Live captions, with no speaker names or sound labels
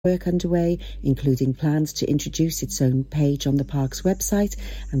work underway, including plans to introduce its own page on the park's website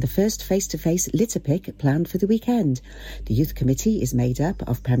and the first face-to-face litter pick planned for the weekend. The Youth Committee is made up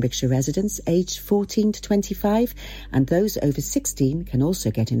of Pembrokeshire residents aged 14 to 25, and those over 16 can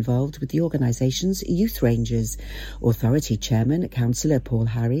also get involved with the organisation's youth rangers. Authority Chairman, Councillor Paul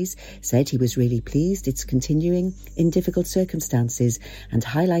Harries, said he was really pleased it's continuing in difficult circumstances and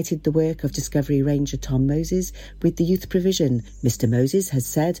highlighted the work of Discovery Ranger Tom Moses with the youth provision. Mr Moses has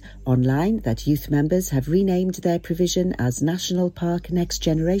said online that youth members have renamed their provision as National Park Next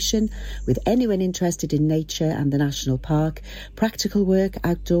Generation, with anyone interested in nature and the National Park, practical work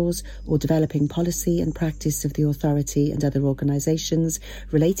outdoors, or developing policy and practice of the authority and other organisations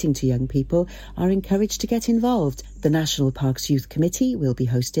relating to young people are encouraged to get involved. The National Parks Youth Committee will be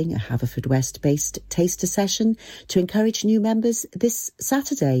hosting a Haverfordwest-based taster session to encourage new members this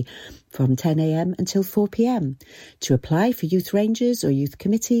Saturday from 10 a.m. until 4 p.m. To apply for Youth Rangers or Youth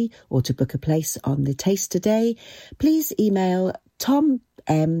Committee or to book a place on the Taster Day, please email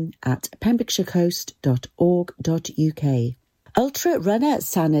tom@pembrokeshirecoast.org.uk. Ultra runner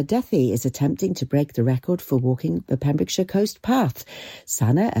Sana Duthie is attempting to break the record for walking the Pembrokeshire Coast Path.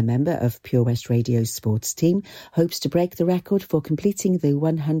 Sana, a member of Pure West Radio's sports team, hopes to break the record for completing the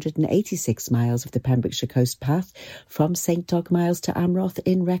 186 miles of the Pembrokeshire Coast Path from St Dogmiles to Amroth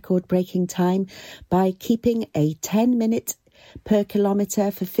in record-breaking time by keeping a 10-minute per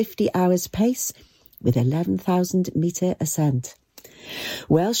kilometre for 50 hours pace with 11,000-metre ascent.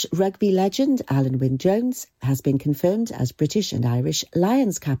 Welsh rugby legend Alan Wynne-Jones has been confirmed as British and Irish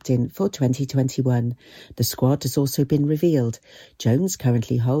Lions captain for 2021. The squad has also been revealed. Jones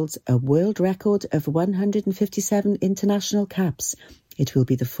currently holds a world record of 157 international caps. It will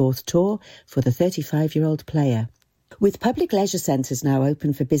be the fourth tour for the 35-year-old player. With public leisure centres now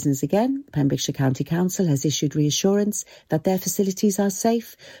open for business again, Pembrokeshire County Council has issued reassurance that their facilities are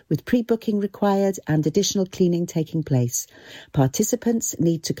safe, with pre-booking required and additional cleaning taking place. Participants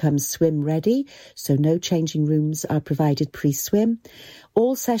need to come swim ready, so no changing rooms are provided pre-swim.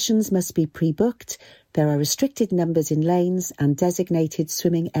 All sessions must be pre-booked. There are restricted numbers in lanes and designated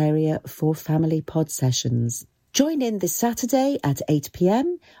swimming area for family pod sessions. Join in this Saturday at 8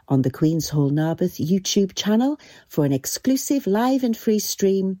 p.m. on the Queen's Hall Narberth YouTube channel for an exclusive live and free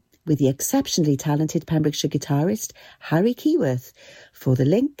stream with the exceptionally talented Pembrokeshire guitarist Harry Keyworth. For the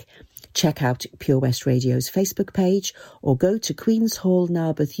link, check out Pure West Radio's Facebook page or go to Queen's Hall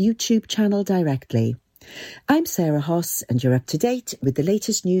Narberth YouTube channel directly. I'm Sarah Hoss and you're up to date with the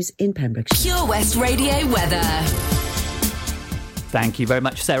latest news in Pembrokeshire. Pure West Radio weather. Thank you very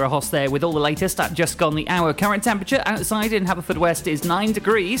much, Sarah Hoss there with all the latest at just gone the hour. Current temperature outside in Haverfordwest is 9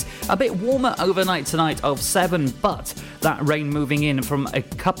 degrees, a bit warmer overnight tonight of 7, but that rain moving in from a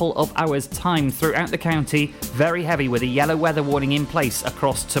couple of hours' time throughout the county, very heavy with a yellow weather warning in place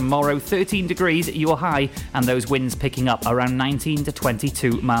across tomorrow. 13 degrees your high and those winds picking up around 19 to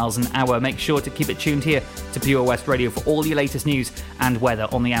 22 miles an hour. Make sure to keep it tuned here to Pure West Radio for all your latest news and weather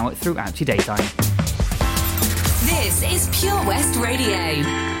on the hour throughout your daytime. This is Pure West Radio.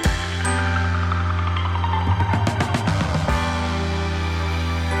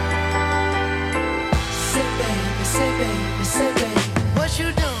 Say baby, what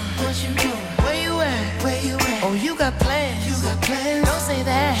you doing, where you at, oh you got plans, don't say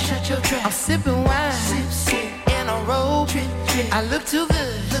that, shut your trap, I'm sipping wine, in a robe, I look too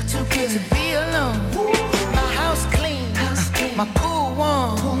good to be alone, my house clean, my pool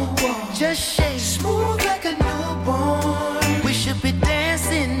warm, just shake, smooth like a newborn, we should be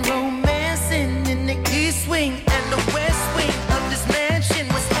dancing, romancing in the east wing and the west wing of this mansion,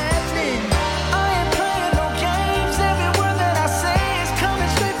 what's happening? I ain't playing no games, every word that I say is coming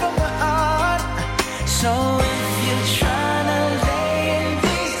straight from the heart, so if you're trying to lay in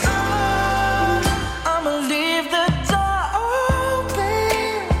these arms, I'ma leave the door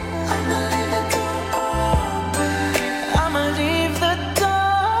open, I'ma leave the door open, I'ma leave the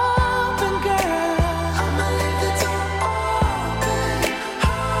door open, girl, I'ma leave the door open,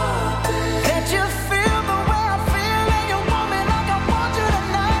 let you feel the way I feel and you want me like I want you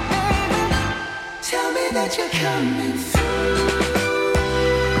tonight, baby, tell me that you're coming through.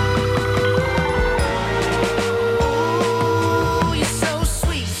 Ooh, you're so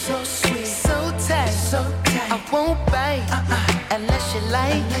sweet, so tight, I won't bite unless you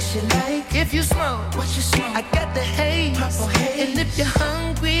like. If you smoke, what you smoke? I got the haze. And if you're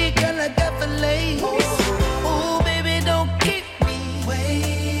hungry, girl, I got fillets. Ooh, baby, don't keep me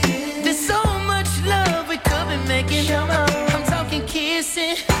waiting. There's so much love we could be making. I'm talking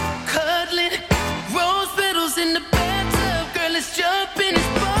kissing, cuddling, rose petals in the bathtub. Girl, it's jumping, it's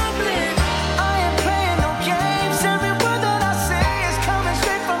bubbling. I ain't playing no games. Every word that I say is coming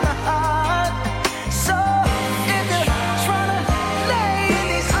straight from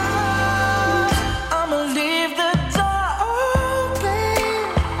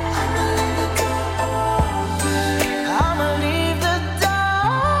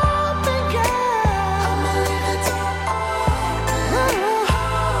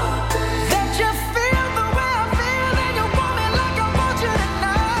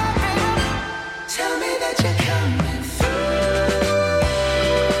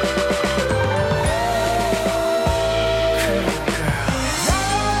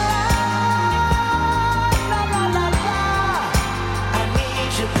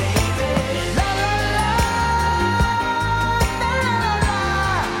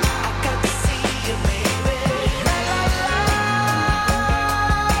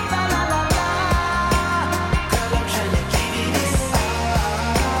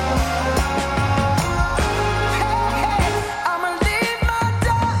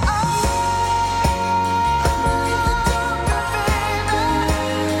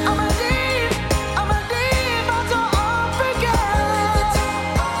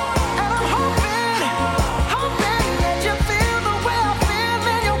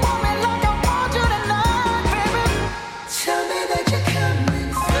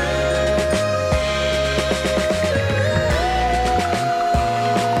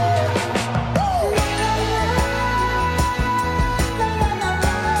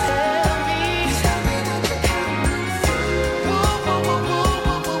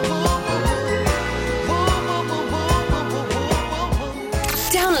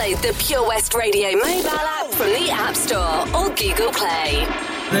the Pure West Radio mobile app from the App Store or Google Play.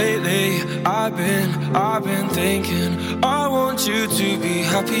 Lately, I've been thinking, I want you to be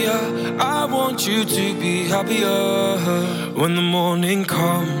happier. I want you to be happier. When the morning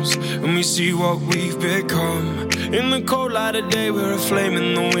comes, and we see what we've become. In the cold light of day, we're a flame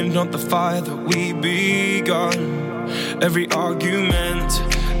in the wind, not the fire that we begun. Every argument,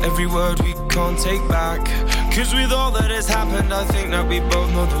 every word we can't take back. Cause with all that has happened, I think that we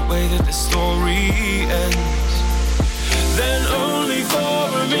both know the way that the story ends. Then only for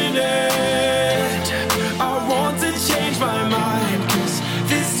a minute I want to change my mind, cause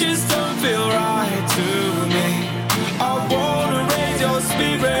this just don't feel right to me. I wanna raise your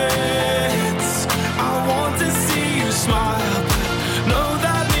spirits, I want to see you smile, but no,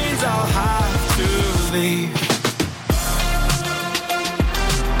 that means I'll have to leave.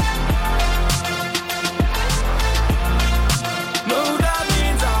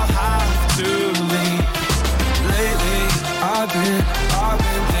 I've been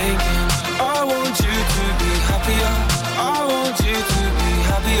thinking, I want you to be happier. I want you to be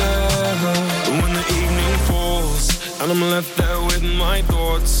happier. When the evening falls and I'm left there with my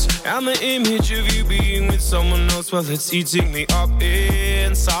thoughts and the image of you being with someone else, well, it's eating me up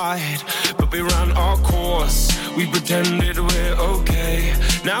inside. But we ran our course, we pretended we're okay.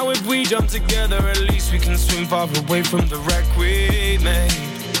 Now if we jump together, at least we can swim far away from the wreck we made.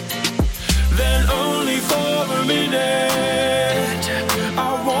 Then only for a minute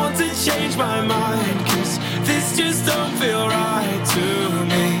I want to change my mind, cause this just don't feel right to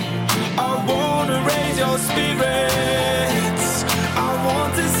me. I wanna raise your spirits, I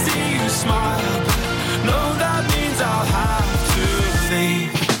want to see you smile, but no, that means I'll have to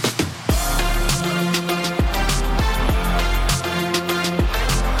leave.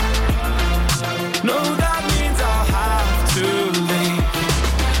 No, that means I'll have to leave.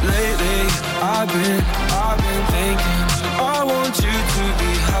 Lately, I've been thinking, I want you to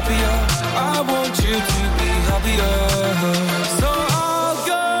be happier. I want you to be happier. So I'll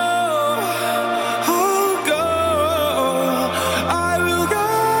go. I will go.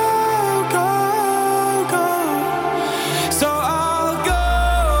 So I'll go.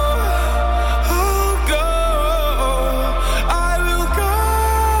 I will go.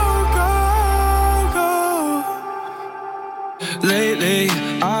 Lately,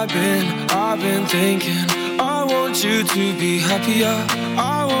 I've been thinking, I want you to be happier.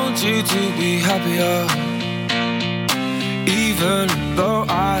 I want you to be happier. Even though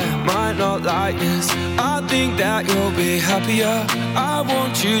I might not like this, I think that you'll be happier. I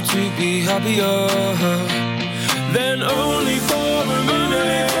want you to be happier. Then only for a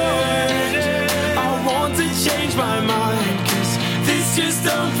minute I want to change my mind, cause this just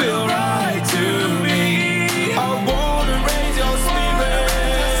don't feel right to me. I wanna raise your spirits,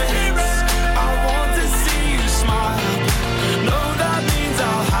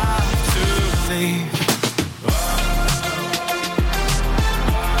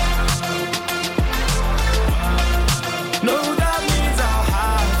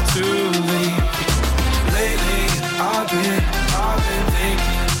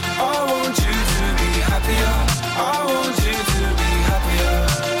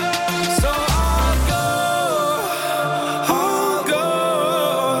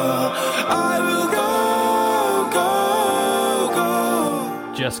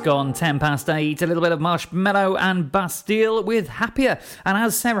 Just gone 8:10, a little bit of Marshmello and Bastille with Happier. And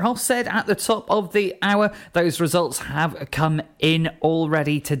as Sarah Hoff said at the top of the hour, those results have come in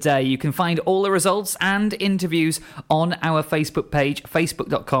already today. You can find all the results and interviews on our Facebook page,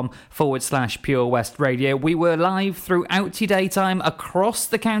 facebook.com/Pure West Radio. We were live throughout today time across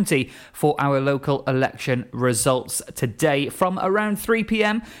the county for our local election results today from around 3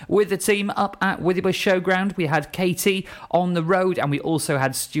 p.m. with the team up at Withybush Showground. We had KT on the road, and we also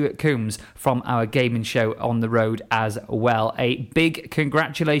had Stuart Coombs from our gaming show on the road as well. A big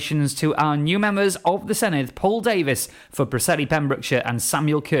congratulations to our new members of the Senedd, Paul Davis for Preseli, Pembrokeshire, and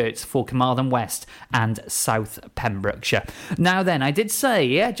Samuel Kurtz for Carmarthen West and South Pembrokeshire. Now then, I did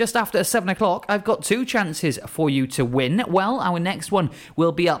say, just after 7 o'clock, I've got 2 chances for you to win. Well, our next one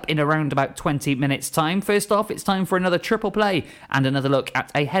will be up in around about 20 minutes' time. First off, it's time for another triple play and another look at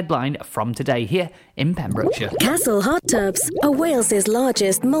a headline from today here in Pembrokeshire. Castle Hot Tubs are Wales's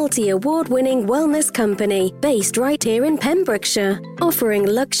largest multi-award-winning wellness company based right here in Pembrokeshire, offering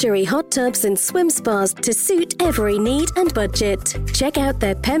luxury hot tubs and swim spas to suit every need and budget. Check out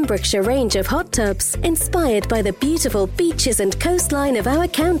their Pembrokeshire range of hot tubs inspired by the beautiful beaches and coastline of our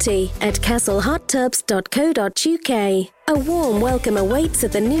county at castlehottubs.co.uk. A warm welcome awaits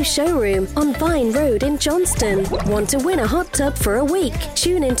at the new showroom on Vine Road in Johnston. Want to win a hot tub for a week?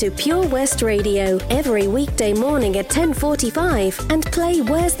 Tune into Pure West Radio every weekday morning at 10:45 and play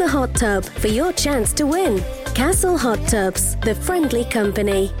Where's the Hot Tub for your chance to win. Castle Hot Tubs, the friendly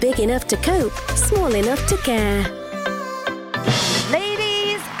company. Big enough to cope, small enough to care.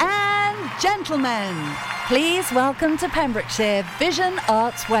 Ladies and gentlemen, please welcome to Pembrokeshire Vision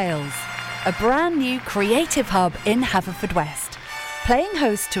Arts Wales, a brand new creative hub in Haverfordwest. Playing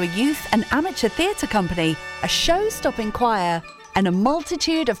host to a youth and amateur theatre company, a show-stopping choir, and a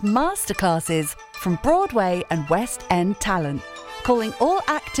multitude of masterclasses from Broadway and West End talent. Calling all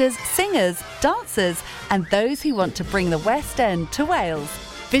actors, singers, dancers, and those who want to bring the West End to Wales.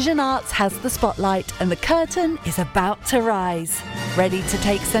 Vision Arts has the spotlight and the curtain is about to rise. Ready to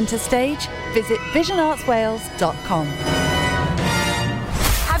take centre stage? Visit visionartswales.com.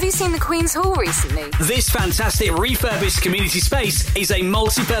 Have you seen the Queen's Hall recently? This fantastic refurbished community space is a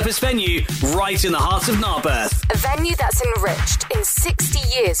multi-purpose venue right in the heart of Narberth. A venue that's enriched in 60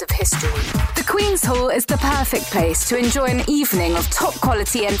 years of history. The Queen's Hall is the perfect place to enjoy an evening of top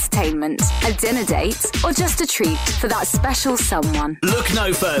quality entertainment, a dinner date, or just a treat for that special someone. Look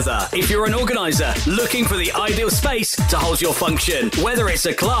no further if you're an organiser looking for the ideal space to hold your function, whether it's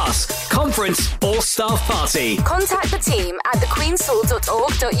a class, conference or staff party. Contact the team at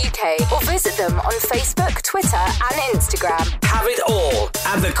thequeenshall.org.uk or visit them on Facebook, Twitter and Instagram. Have it all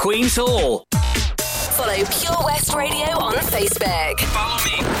at the Queen's Hall. Follow Pure West Radio on Facebook. Follow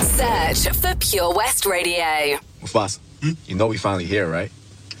me. Search for Pure West Radio. Mufasa, you know we finally here, right?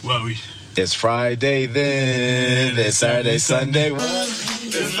 Well, It's Friday then, it's Saturday, Sunday.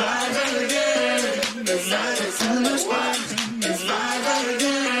 It's Friday again. It's Friday, Sunday. It's Friday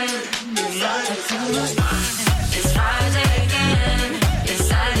again. It's Friday, Sunday. It's Friday again. It's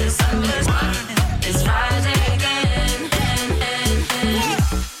Saturday, Sunday. It's Friday again.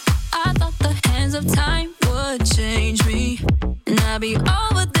 I thought the hands of time would change me, and I'd be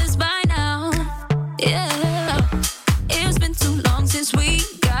over this by now. Yeah, it's been too long since we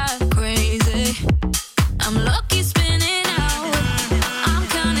got crazy. I'm lucky spinning out. I'm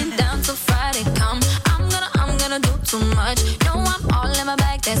counting down till Friday come. I'm gonna do too much. No, I'm all in my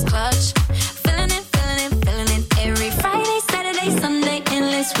bag, that's clutch. Feeling it. Every Friday, Saturday, Sunday,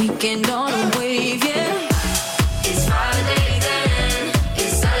 endless weekend on a wave, yeah. It's Friday then.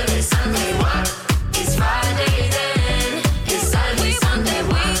 It's Saturday, Sunday. What? It's Friday then. It's Saturday, Sunday.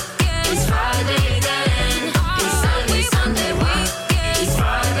 What? It's Friday then. It's Saturday, Sunday. What? It's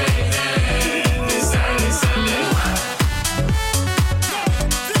Friday then. It's Saturday, Sunday. What?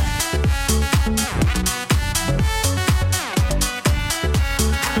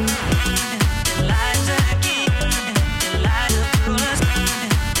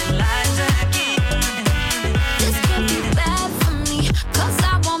 This can't be bad for me, 'cause I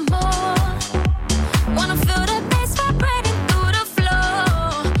want more. Wanna feel the bass vibrating through the floor.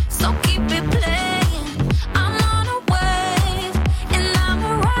 So keep it playing. I'm on a wave, and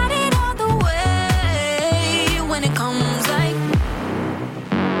I'ma ride it all the way. When it comes like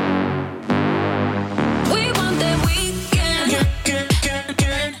we want that weekend.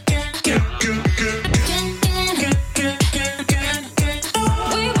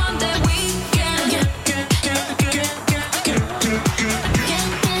 We want that weekend.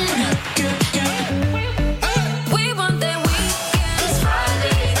 We want that weekend. It's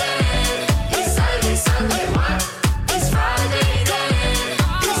Friday then. It's Saturday, Sunday. What? It's Friday then.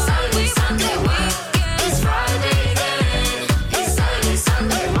 It's Saturday, Sunday. What? It's Friday then. It's Saturday,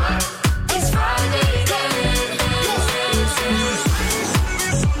 Sunday. What? It's Friday then.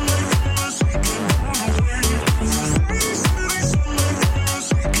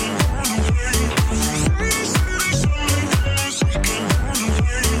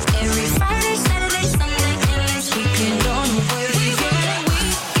 Every Friday, Saturday, Sunday, endless weekend on the wave. We want that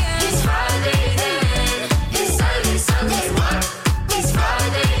weekend. It's Friday then. It's Saturday, Sunday. What? It's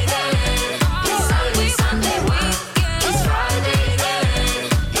Friday then. It's Saturday, Sunday. What? It's Friday then.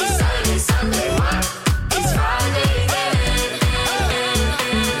 It's Saturday, Sunday. What? It's Friday then.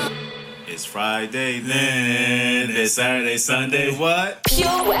 it's Friday then. It's Saturday, Sunday. What?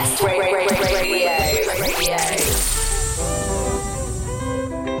 Pure West Radio.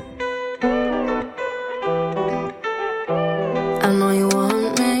 I know you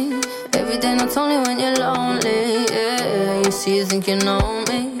want me every day, not only when you're lonely. Yeah, you see, you think you know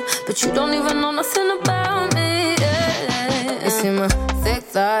me, but you don't even know nothing about me. Yeah, you see my thick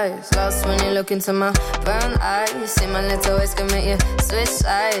thighs, lost when you look into my brown eyes. See my little ways can make you switch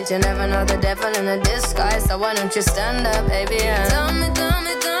sides. You never know the devil in a disguise, so why don't you stand up, baby? And tell me, do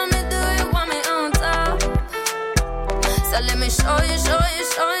you want me on top? show you, show you,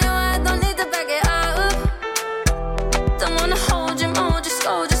 show you. I don't need to back it up. Don't wanna hold you, mold you,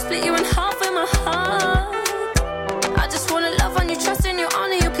 slow, just split you in half with my heart. I just wanna love on you, trust in you,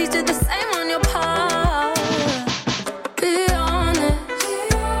 honor you. Please do the same on your part. Be honest,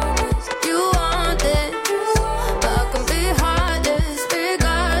 you want it, but I can be heartless,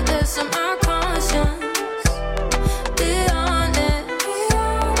 regardless of my conscience. Be honest,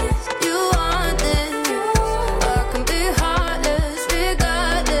 you want it, but I can be heartless,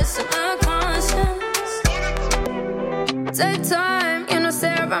 regardless of my conscience. Take time, you know,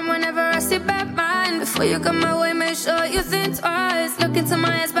 say around whenever I see bad mind. Before you come my way, make sure you think twice. Look into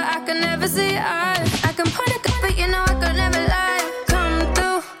my eyes, but I can never see eyes. I can point a gun, but you know I could never lie. Come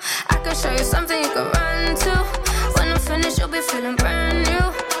through, I can show you something you can run to. When I'm finished, you'll be feeling brand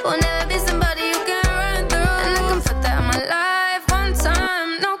new. Will never be somebody you can run through. And I can put that in my life one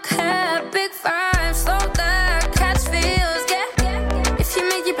time. No care, big five, slow that, catch feels, yeah. If you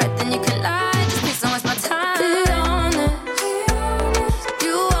make your breath, then you can lie. Just please don't waste my time. Be honest,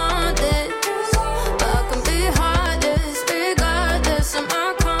 you want it, but I can be heartless, regardless of my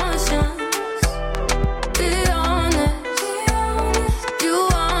conscience. Be honest, you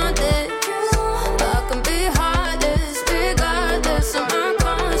want it, but I can be heartless, regardless of my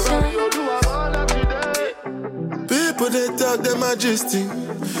conscience. People they talk them majesty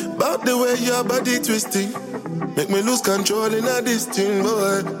about the way your body twisting. Make me lose control in a this thing,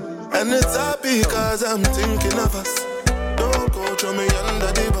 boy. And it's happy cause I'm thinking of us. Don't go throw me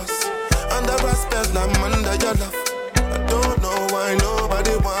under the bus. Under respect, I'm under your love. I don't know why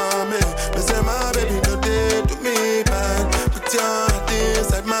nobody want me. Me say my baby today do me bad. Put your heart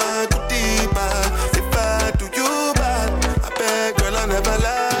inside my goodie bag. If I do you bad, I beg girl I never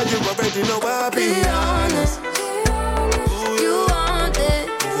lie. You already know I be honest. You want it,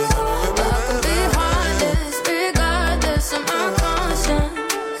 but I can be heartless, regardless of my conscience.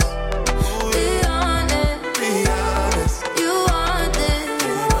 Be honest, you want it,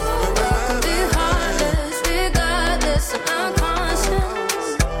 but I can be heartless, regardless of my conscience.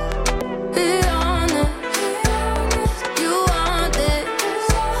 Be honest, you want it,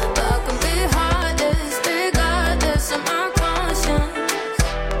 but I can be heartless, regardless of my conscience.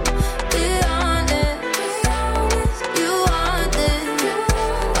 Be honest, you want it,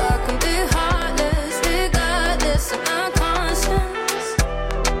 but I can be heartless, regardless of my conscience.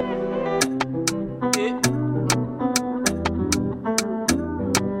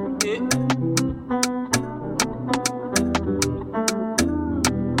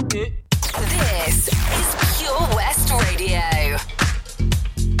 This is Pure West Radio.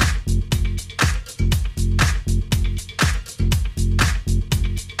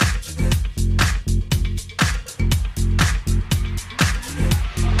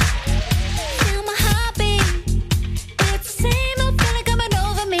 Feel my heartbeat. It's the same old feeling coming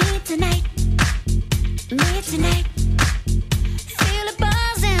over me tonight. Me tonight. Feel it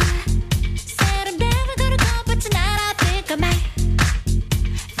buzzing. Said I'm never gonna go, but tonight I think I might.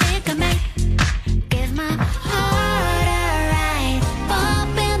 Think I might. Give my heart a ride.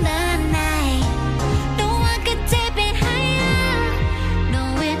 Bump in the night. No one could take it higher. No,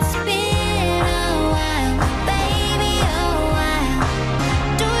 it's been a while, baby, a while.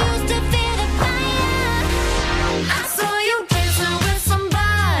 Do you still feel the fire? I saw you dancing with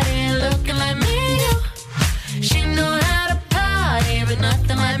somebody looking like me do. She know how to party, but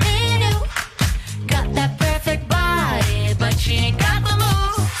nothing like me do. Got that perfect body, but she ain't got the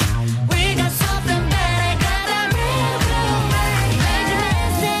moves. We got something better, got that real blue rain. Made your man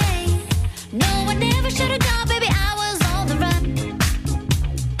say, no, I never should've gone, baby, I was on the run.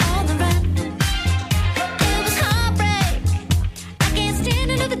 On the run. It was heartbreak. I can't stand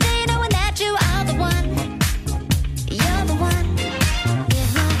another day knowing that you are the one. You're the one.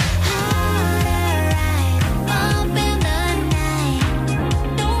 Give my heart a ride. Bump in the night.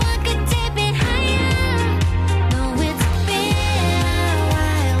 No one could take it higher. No, it's been a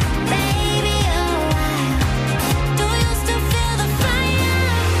while, baby, a while. Do you still feel the fire?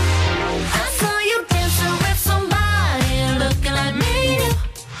 I saw you dancing with somebody looking like me do.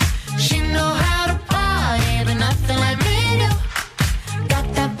 She know how to party, but nothing like me do. Got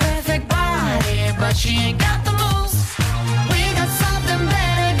that perfect body, but she ain't got the moves. We got something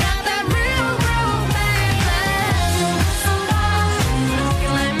better, got that real, real baby. Somebody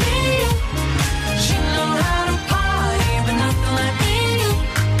looking like me do. She know how to party, but nothing like me do.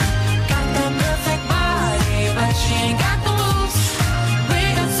 Got that perfect body, but she ain't got the moves. We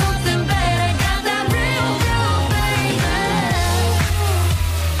got something better, got that real, real baby.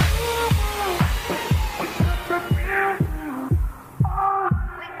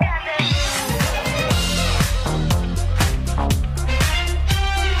 We got that.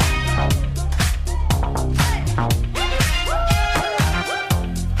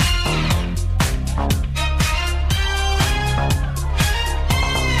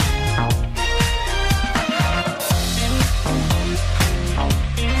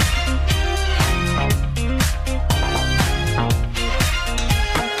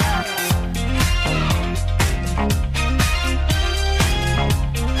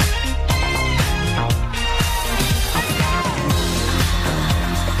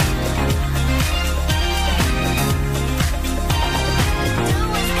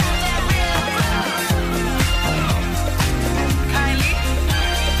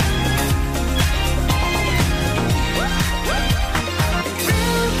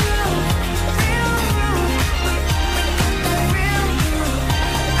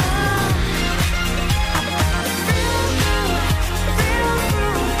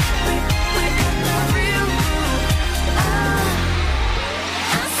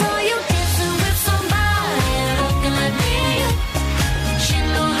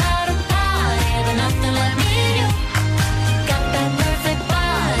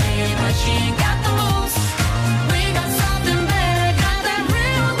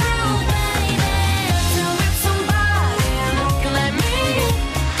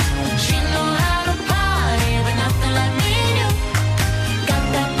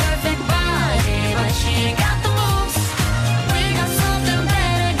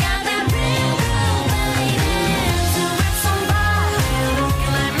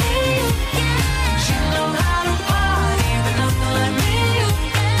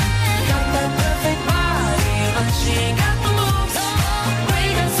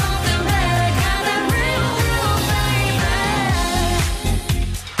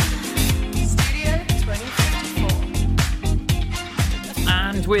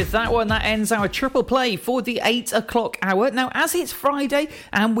 And with that one, that ends our triple play for the 8 o'clock hour. Now, as it's Friday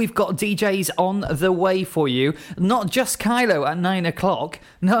and we've got DJs on the way for you, not just Kylo at 9 o'clock.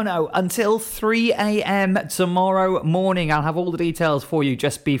 No, until 3 a.m. tomorrow morning. I'll have all the details for you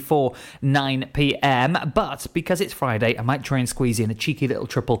just before 9 p.m. But because it's Friday, I might try and squeeze in a cheeky little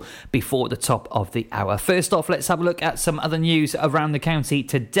triple before the top of the hour. First off, let's have a look at some other news around the county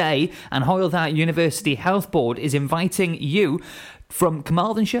today. And Hoyle University Health Board is inviting you from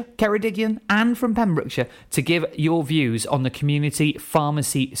Carmarthenshire, Ceredigion and from Pembrokeshire to give your views on the community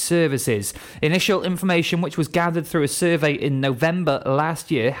pharmacy services. Initial information, which was gathered through a survey in November last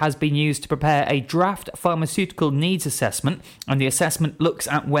year, has been used to prepare a draft pharmaceutical needs assessment, and the assessment looks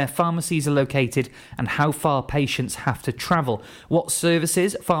at where pharmacies are located and how far patients have to travel, what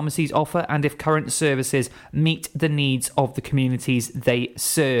services pharmacies offer, and if current services meet the needs of the communities they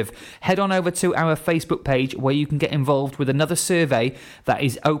serve. Head on over to our Facebook page where you can get involved with another survey that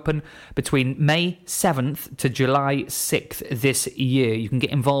is open between May 7th to July 6th this year. You can get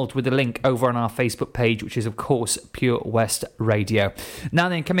involved with the link over on our Facebook page, which is, of course, Pure West Radio. Now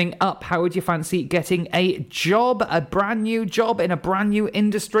then, coming up, how would you fancy getting a job, a brand new job in a brand new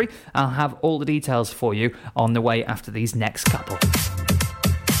industry? I'll have all the details for you on the way after these next couple.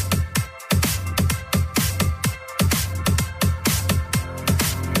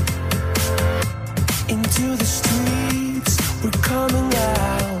 Into the streets, we're coming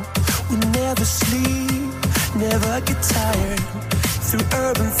out. We never sleep, never get tired. Through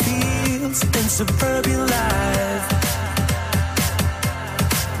urban fields and suburban life.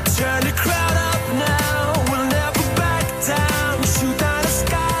 Turn the crowd up now, we'll never back down. Shoot down the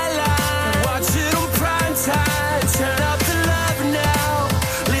skyline, watch it on prime time. Turn up the love now,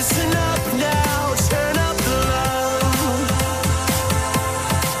 listen up now. Turn up the love.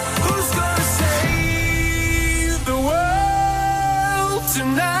 Who's gonna save the world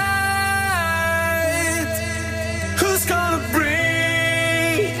tonight? Who's gonna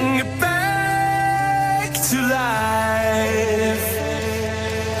bring it back to life?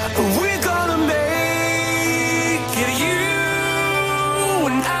 We're gonna make it, you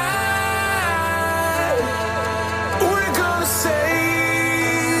and I. We're gonna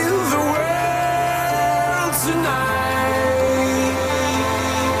save the world tonight.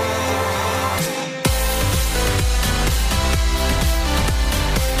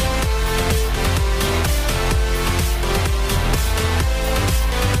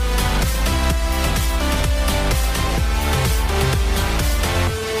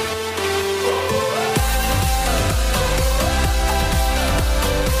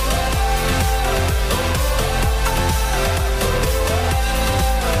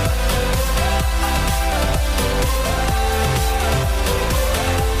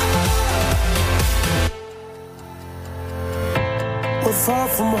 We're far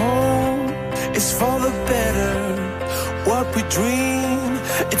from home, it's for the better. What we dream,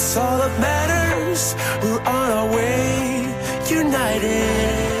 it's all that matters. We're on our way, united.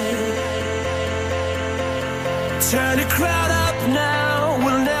 Turn the crowd up now,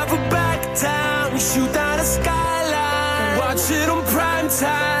 we'll never back down. Shoot down the skyline, watch it on prime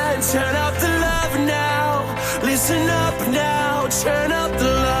time. Turn up the love now, listen up now. Turn up the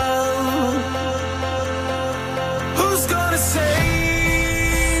love. Who's gonna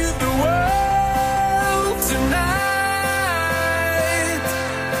save the world tonight?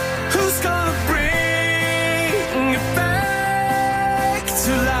 Who's gonna bring it back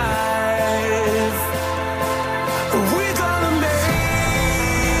to life? We're gonna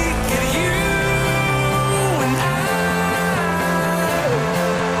make it, you and I.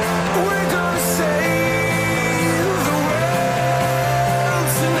 We're gonna save the world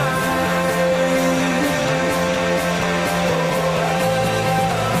tonight.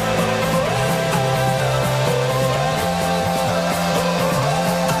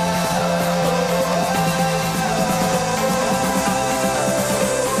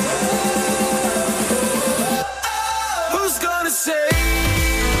 Who's gonna save?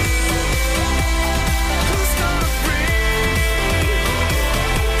 Who's gonna bring?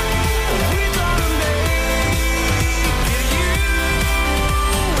 We're gonna make it, you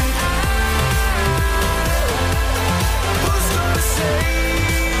and I. Who's gonna save?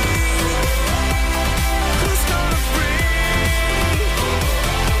 Who's gonna bring?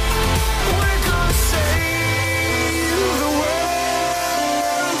 We're gonna save the world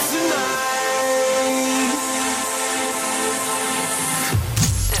tonight.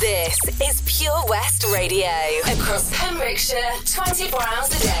 This is Pure West Radio. Across Pembrokeshire, 24 hours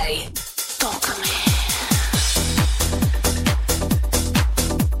a day. Welcome here.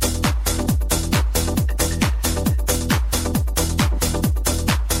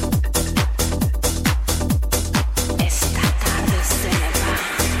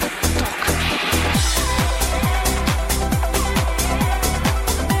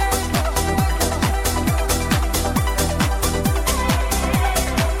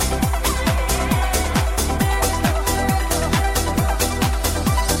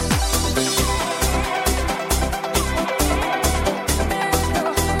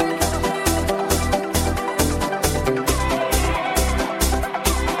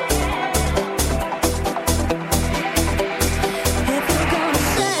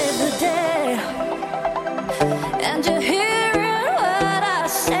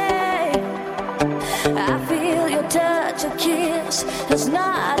 is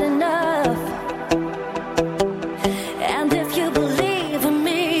not enough. And if you believe in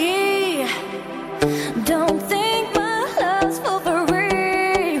me, don't think my love's for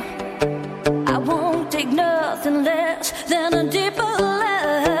free. I won't take nothing less than a deeper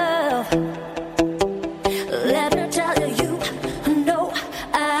love. Let me tell you, no,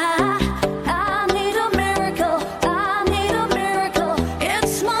 I need a miracle. I need a miracle.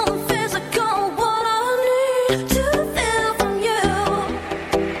 It's small and physical, what I need to feel from you.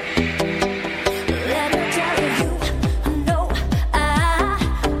 Let me tell you, no,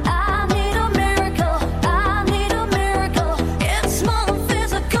 I need a miracle. I need a miracle. It's small and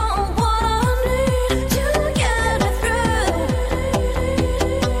physical, what I need to get me through.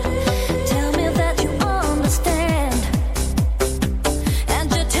 Tell me that you understand, and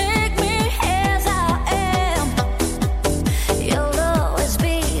to take me as I am. You'll always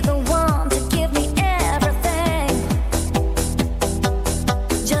be the one to give me everything,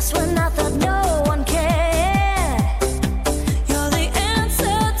 just when I thought no one cared. You're the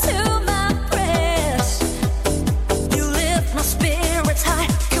answer to my prayers. You lift my spirits high.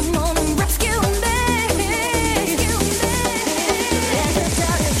 Come on and rescue me. Let me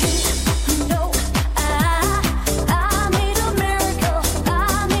tell you, no, I need a miracle. I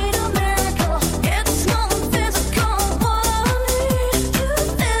need a miracle. It's small and physical, what I need to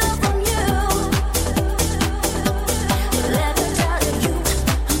feel from you. Let me tell you,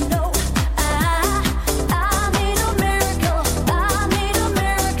 no, I need a miracle. I need a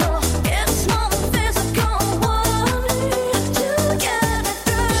miracle. It's small and physical, what I need to get me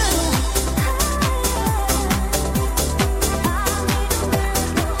through. Let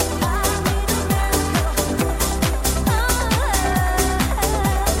me tell you,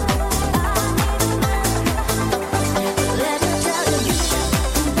 no,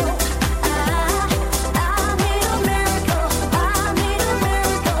 I need a miracle. I need a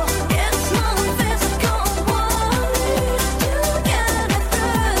miracle. It's small and physical, what I need to get me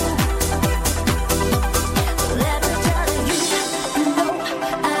through. Let me tell you, no,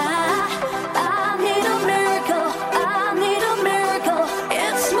 I need a miracle. I need a miracle.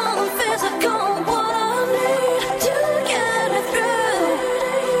 It's small and physical, what I need to get me through.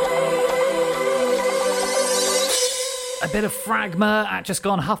 A bit of Fragma at just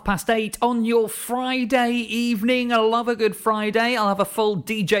gone 8:30 on your Friday evening. I love a good Friday. I'll have a full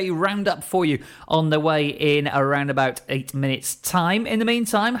DJ roundup for you on the way in around about 8 minutes time. In the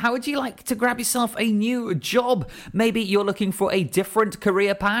meantime, how would you like to grab yourself a new job? Maybe you're looking for a different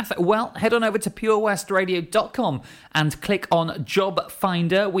career path. Well, head on over to purewestradio.com and click on Job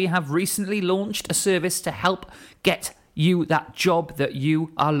Finder. We have recently launched a service to help get you that job that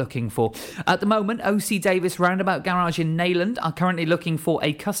you are looking for. At the moment, OC Davis Roundabout Garage in Neyland are currently looking for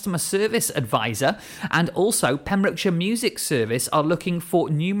a customer service advisor, and also Pembrokeshire Music Service are looking for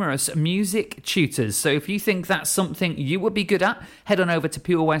numerous music tutors. So if you think that's something you would be good at, head on over to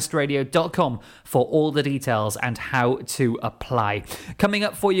purewestradio.com for all the details and how to apply. Coming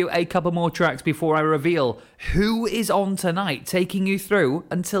up for you, a couple more tracks before I reveal who is on tonight, taking you through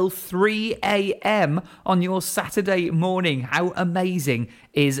until 3 a.m. on your Saturday morning. How amazing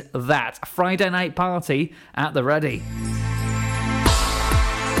is that? Friday night party at the ready.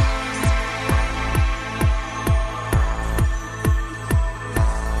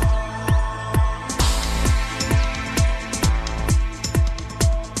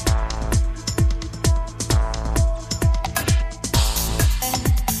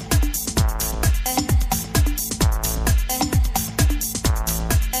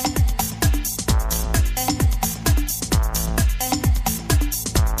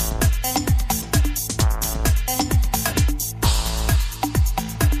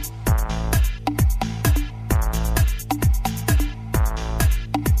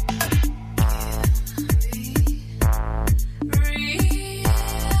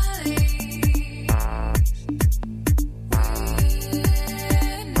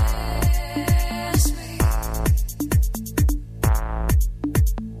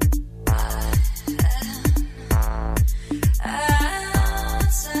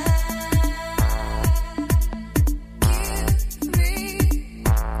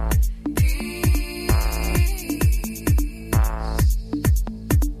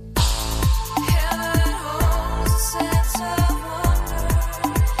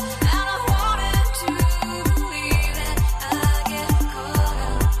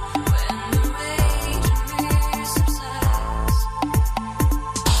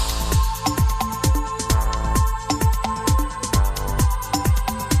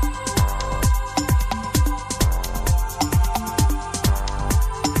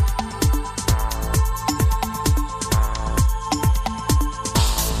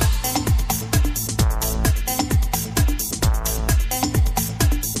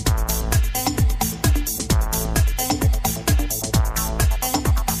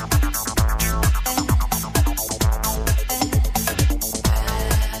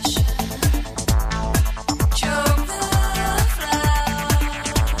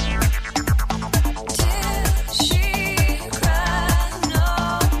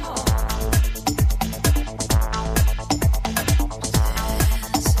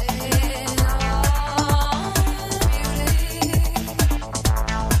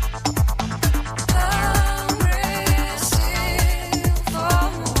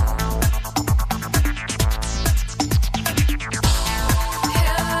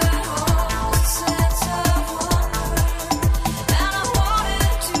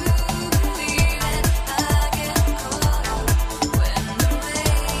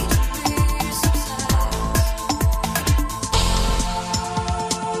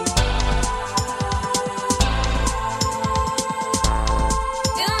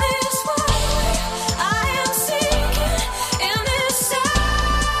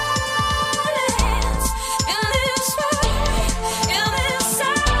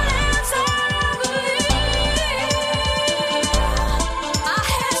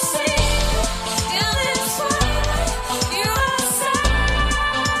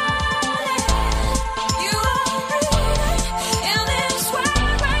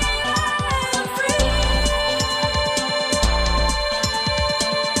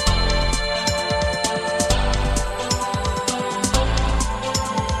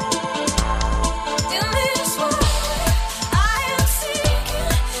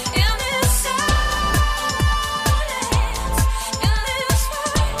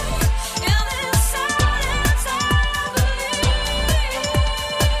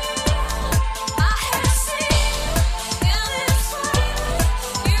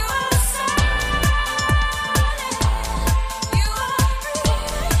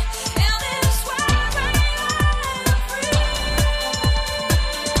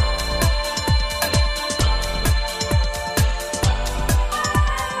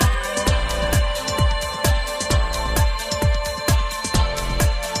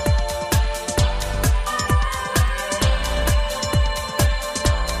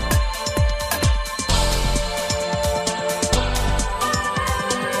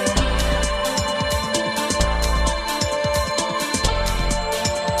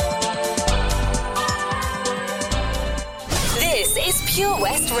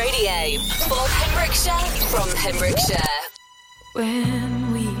 time for Pembrokeshire from Pembrokeshire.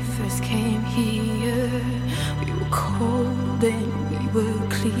 When we first came here, we were cold and we were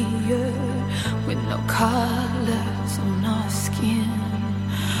clear, with no colors on our skin.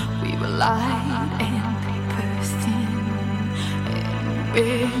 We were light and paper thin. And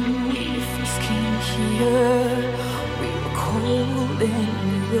when we first came here, we were cold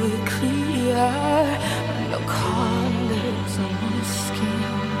and we were clear, with no colors on our skin.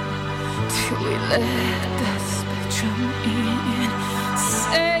 Till we let the spectrum in.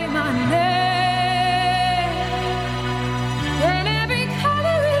 Say my name, and every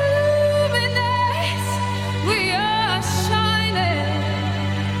color illuminates. We are shining,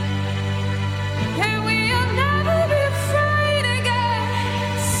 and we'll never be afraid again.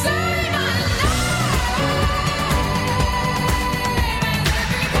 Say my name, and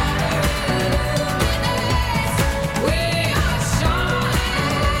every color illuminates. We are shining,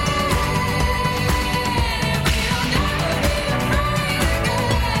 and we'll never be afraid again.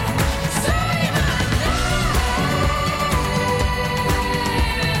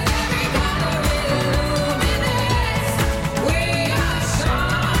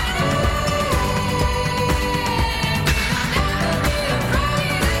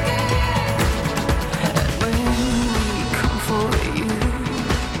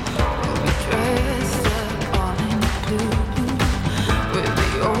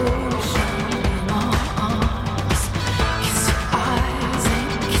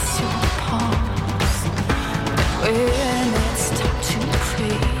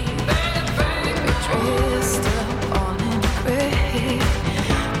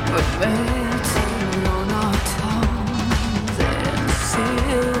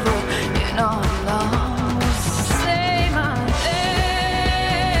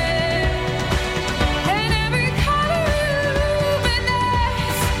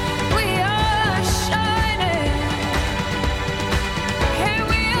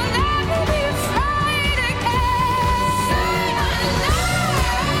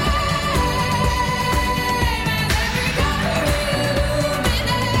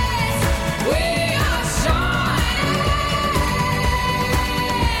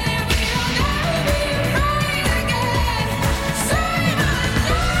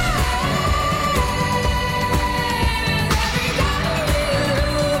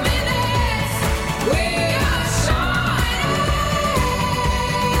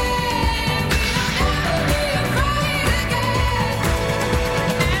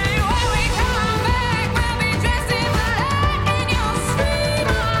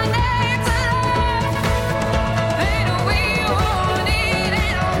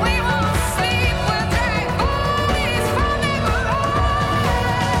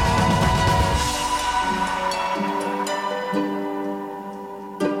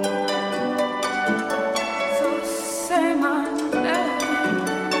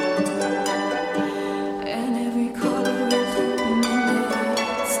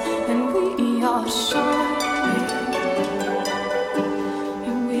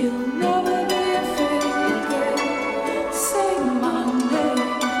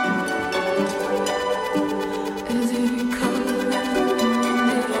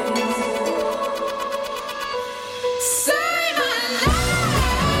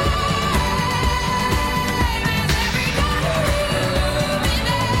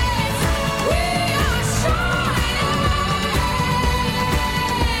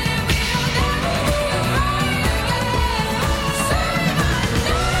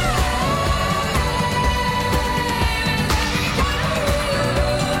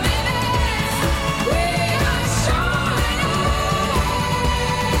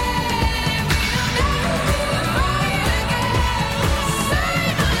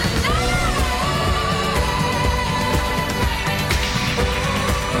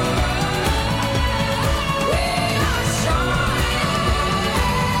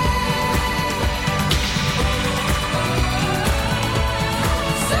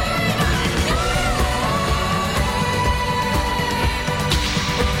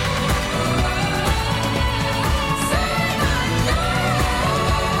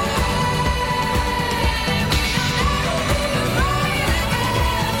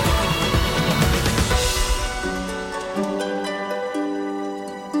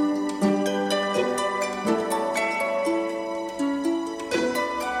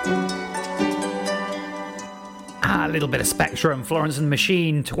 little bit of Spectrum, Florence and the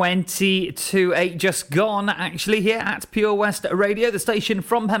Machine, 20 to 8 just gone, actually, here at Pure West Radio, the station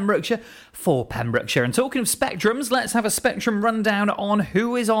from Pembrokeshire for Pembrokeshire. And talking of Spectrums, let's have a Spectrum rundown on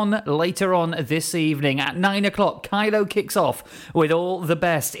who is on later on this evening. At 9 o'clock, Kylo kicks off with all the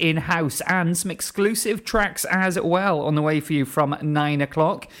best in-house and some exclusive tracks as well on the way for you from 9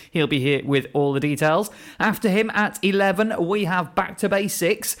 o'clock. He'll be here with all the details. After him at 11, we have Back to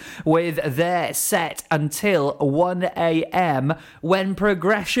Basics with their set until 1 a.m. when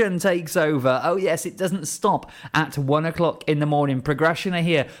Progression takes over. Oh yes, it doesn't stop at 1 o'clock in the morning. Progression are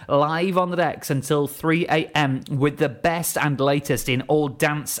here live on the decks until 3 a.m. with the best and latest in all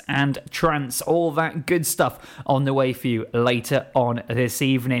dance and trance. All that good stuff on the way for you later on this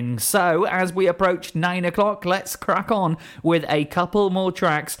evening. So as we approach 9 o'clock, let's crack on with a couple more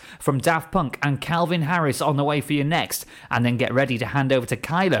tracks from Daft Punk and Calvin Harris on the way for you next, and then get ready to hand over to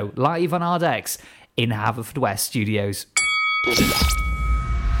Kylo live on our decks in Haverfordwest Studios.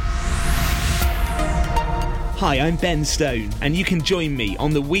 Hi, I'm Ben Stone, and you can join me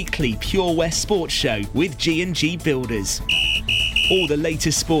on the weekly Pure West Sports Show with G&G Builders. All the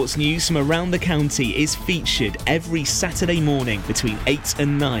latest sports news from around the county is featured every Saturday morning between 8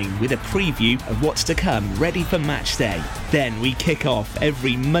 and 9 with a preview of what's to come ready for match day. Then we kick off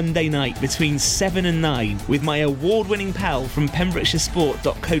every Monday night between 7 and 9 with my award-winning pal from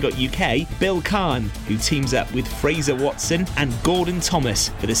PembrokeshireSport.co.uk, Bill Kahn, who teams up with Fraser Watson and Gordon Thomas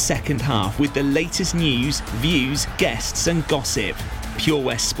for the second half with the latest news, views, guests and gossip. Pure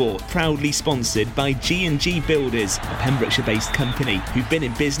West Sport, proudly sponsored by G&G Builders, a Pembrokeshire-based company who've been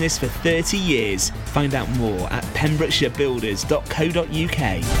in business for 30 years. Find out more at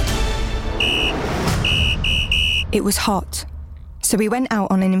pembrokeshirebuilders.co.uk. It was hot, so we went out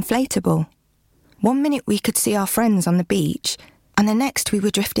on an inflatable. 1 minute we could see our friends on the beach, and the next we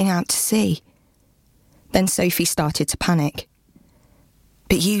were drifting out to sea. Then Sophie started to panic.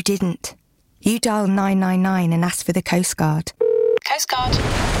 But you didn't. You dialed 999 and asked for the Coast Guard. Coast Guard.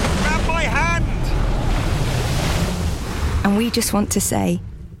 Grab my hand! And we just want to say,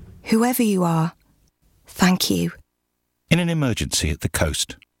 whoever you are, thank you. In an emergency at the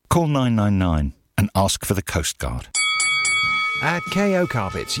coast, call 999 and ask for the Coast Guard. At KO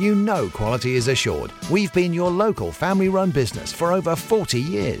Carpets, you know quality is assured. We've been your local family-run business for over 40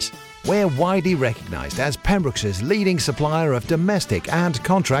 years. We're widely recognised as Pembrokeshire's leading supplier of domestic and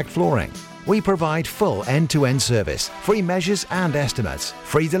contract flooring. We provide full end-to-end service, free measures and estimates,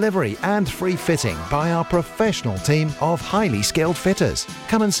 free delivery and free fitting by our professional team of highly skilled fitters.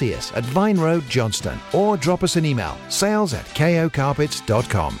 Come and see us at Vine Road, Johnston, or drop us an email,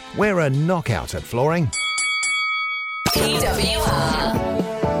 sales@kocarpets.com. We're a knockout at flooring. PWR.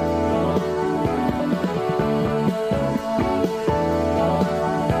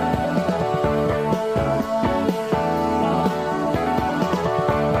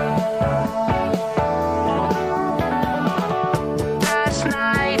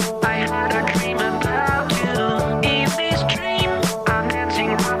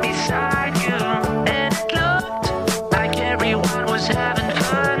 Having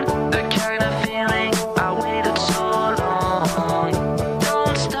fun, the kind of feeling I waited so long.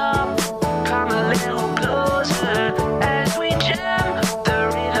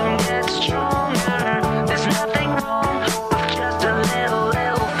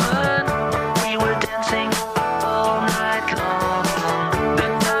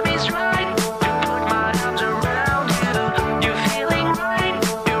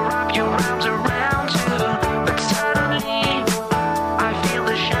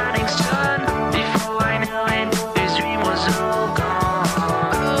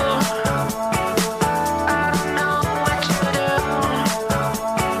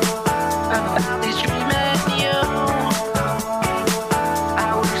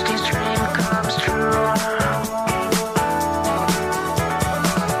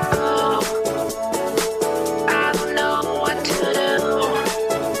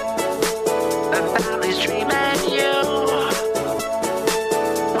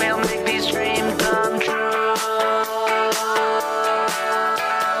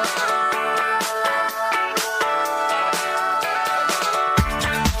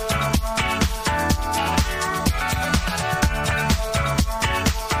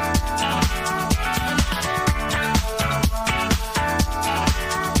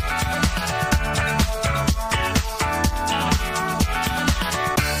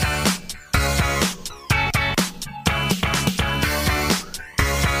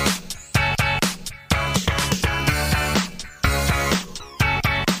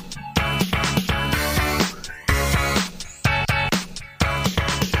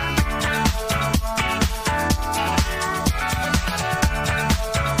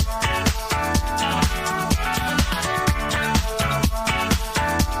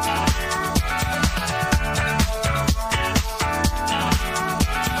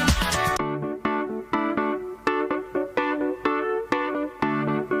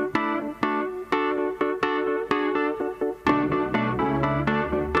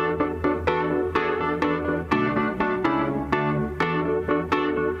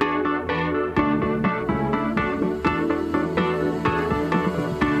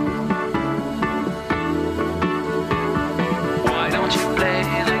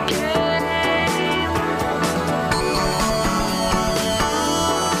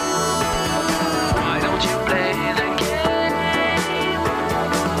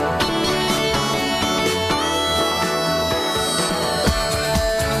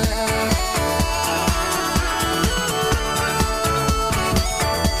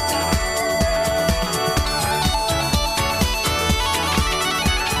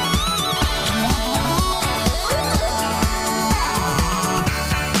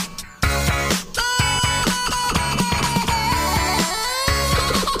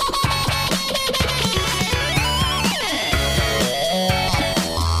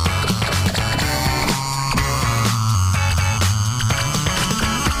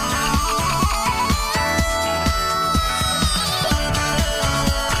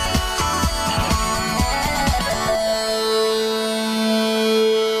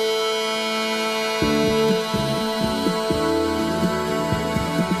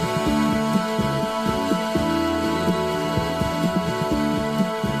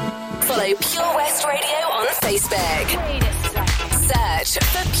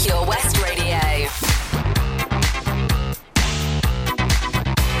 Pure West Radio.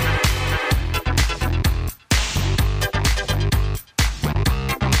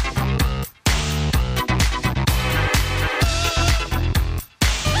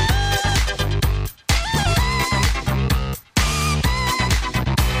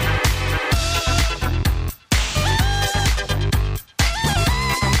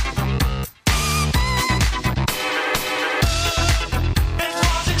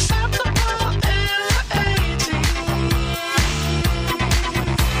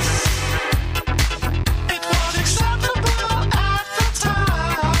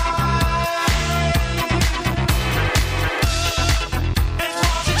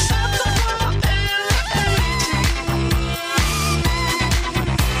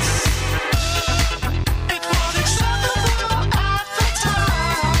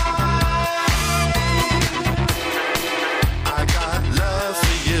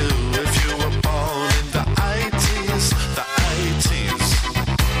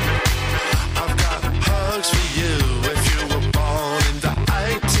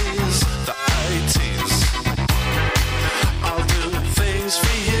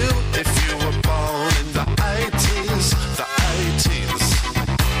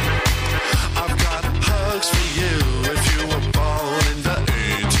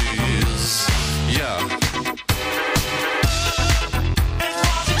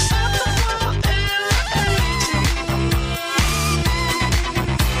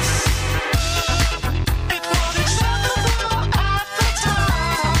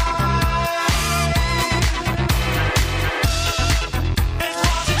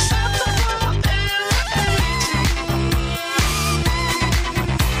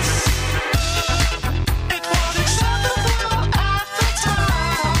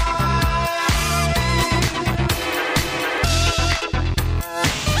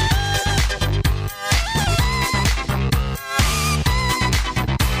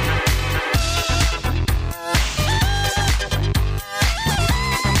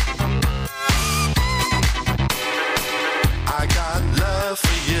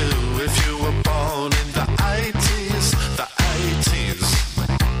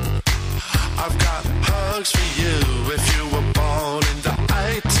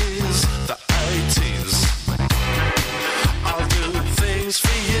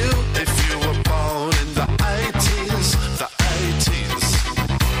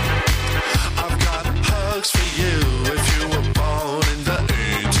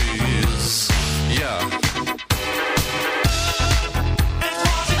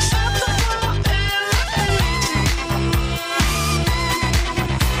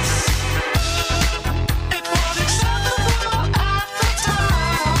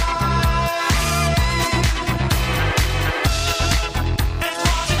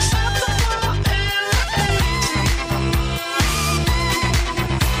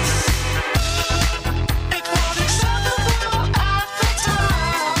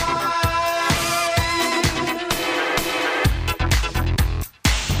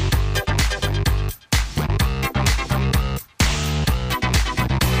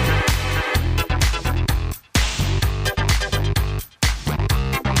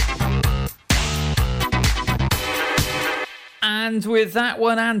 And with that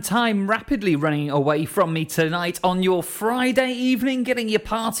one and time rapidly running away from me tonight on your Friday evening, getting your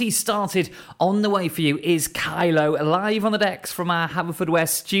party started on the way for you is Kylo, live on the decks from our Haverfordwest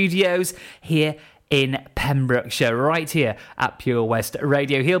studios here in Pembrokeshire, right here at Pure West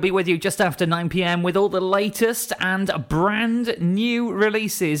Radio. He'll be with you just after 9 p.m. with all the latest and brand new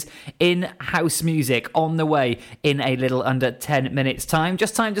releases in house music on the way in a little under 10 minutes time.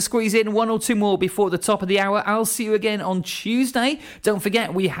 Just time to squeeze in one or two more before the top of the hour. I'll see you again on Tuesday. Don't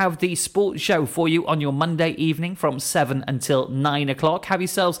forget, we have the sports show for you on your Monday evening from 7 until 9 o'clock. Have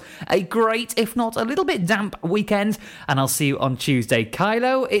yourselves a great, if not a little bit damp weekend, and I'll see you on Tuesday.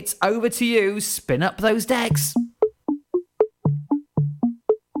 Kylo, it's over to you. Spin up those decks.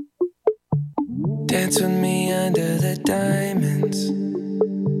 Dance with me under the diamonds.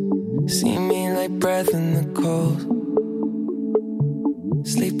 See me like breath in the cold.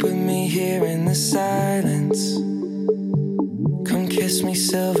 Sleep with me here in the silence. Come kiss me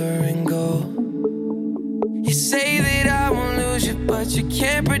silver and gold. You say that I won't lose you, but you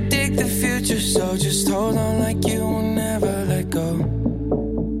can't predict the future. So just hold on like you will never let go.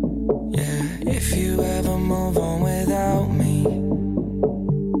 If you ever move on without me,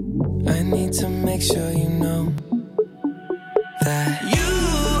 I need to make sure you know that you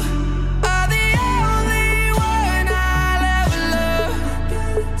are the only one I'll ever love.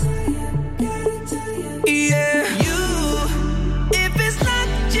 Yeah, you, if it's not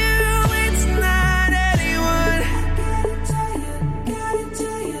you,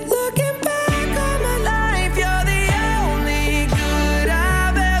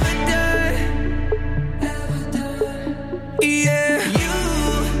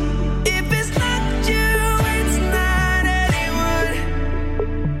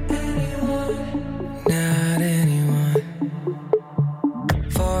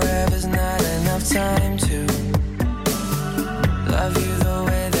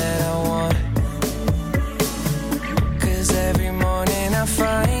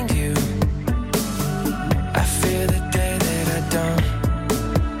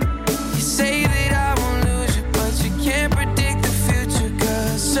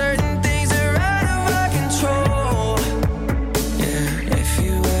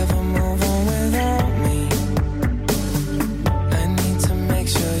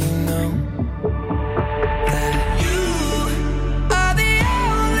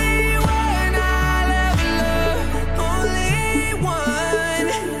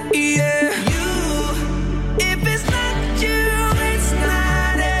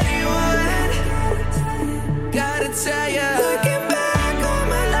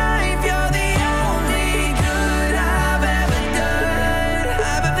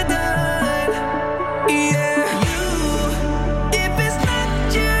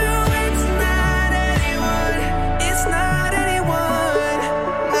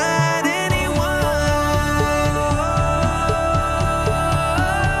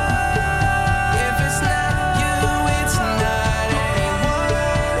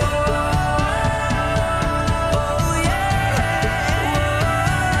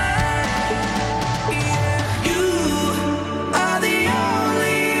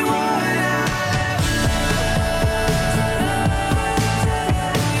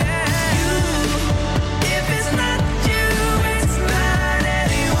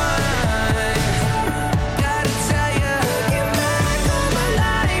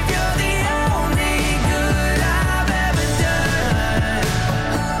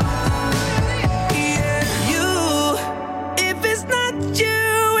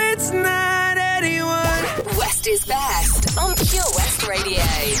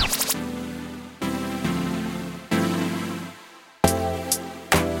 Can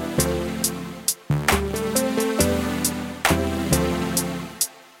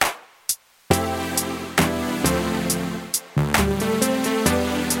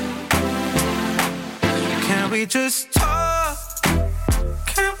we just talk?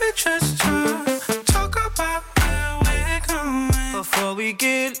 Can we just talk? Talk about where we're going before we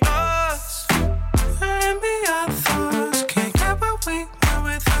get lost. Let me our thoughts. Can't get what we want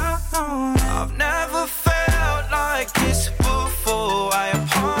without knowing. I've never felt like this before. I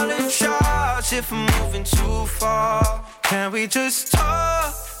apologize if I'm moving too far. Can we just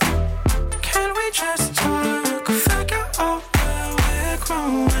talk? Can we just talk? Figure out where we're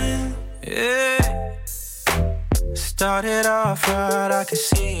growing. Yeah. Started off right, I can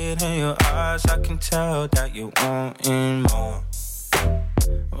see it in your eyes. I can tell that you wanting more.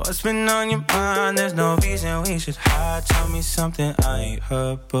 What's been on your mind? There's no reason we should hide. Tell me something I ain't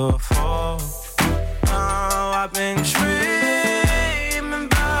heard before. Oh, I've been dreaming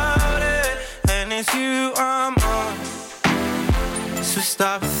about it, and it's you I'm on. So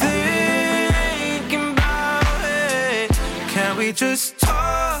stop thinking about it. Can we just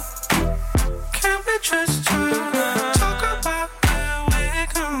talk? Can we just talk? Talk about where we're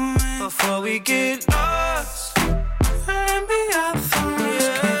going before we get lost. Let me our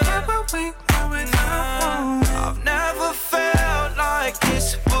thoughts. Can't get what we want without knowing. I've never felt like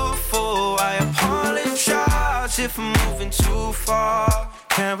this before. I apologize if I'm moving too far.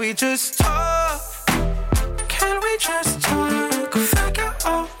 Can we just talk? Can we just talk? Figure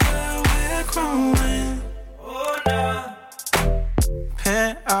out where we're growing. Oh, no.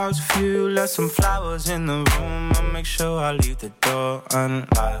 Penthouse view, left some flowers in the room. I'll make sure I leave the door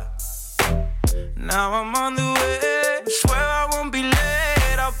unlocked. Now I'm on the way, swear I won't be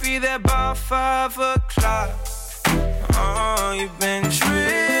late. I'll be there by 5 o'clock. Oh, you've been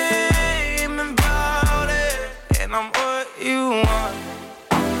dreaming about it, and I'm what you want.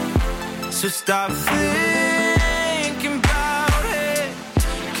 So stop thinking about it.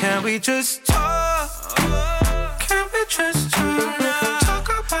 Can we just talk? Can we just talk? Talk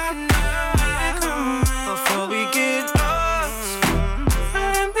about where we're going before we get lost.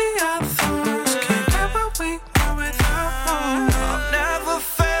 Let me our thoughts. Can't get what we want without knowing. I've never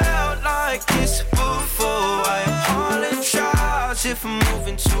felt like this before. I apologize if I'm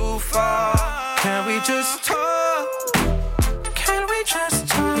moving too far. Can we just talk? Can we just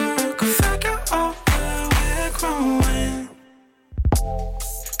talk? Figure out where we're growing.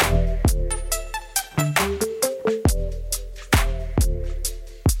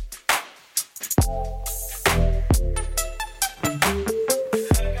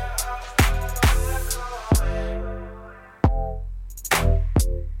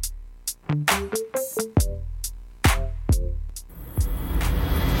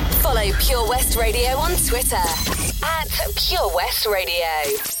 Follow Pure West Radio on Twitter at Pure West Radio.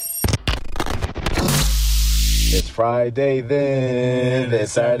 It's Friday then,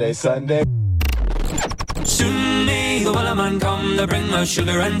 it's Saturday, Sunday. Soon may the wellerman come to bring us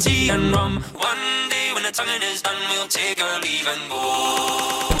sugar and tea and rum. One day when the tonguing is done, we'll take our leave and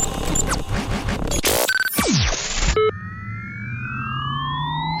go.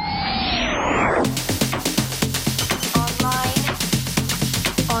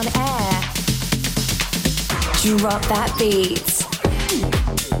 On air. Drop that beat.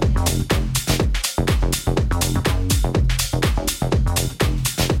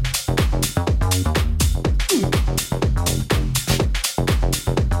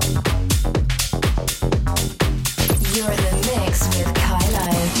 You're in the mix with Kylo.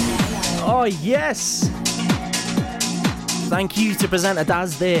 Oh, yes! Thank you to presenter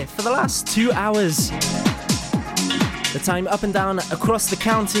Daz there for the last 2 hours. The time up and down across the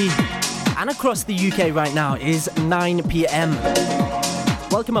county and across the UK right now is 9 p.m.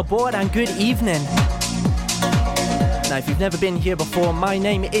 Welcome aboard and good evening. Now, if you've never been here before, my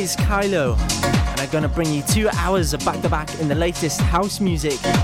name is Kylo, and I'm going to bring you 2 hours of back-to-back in the latest house music.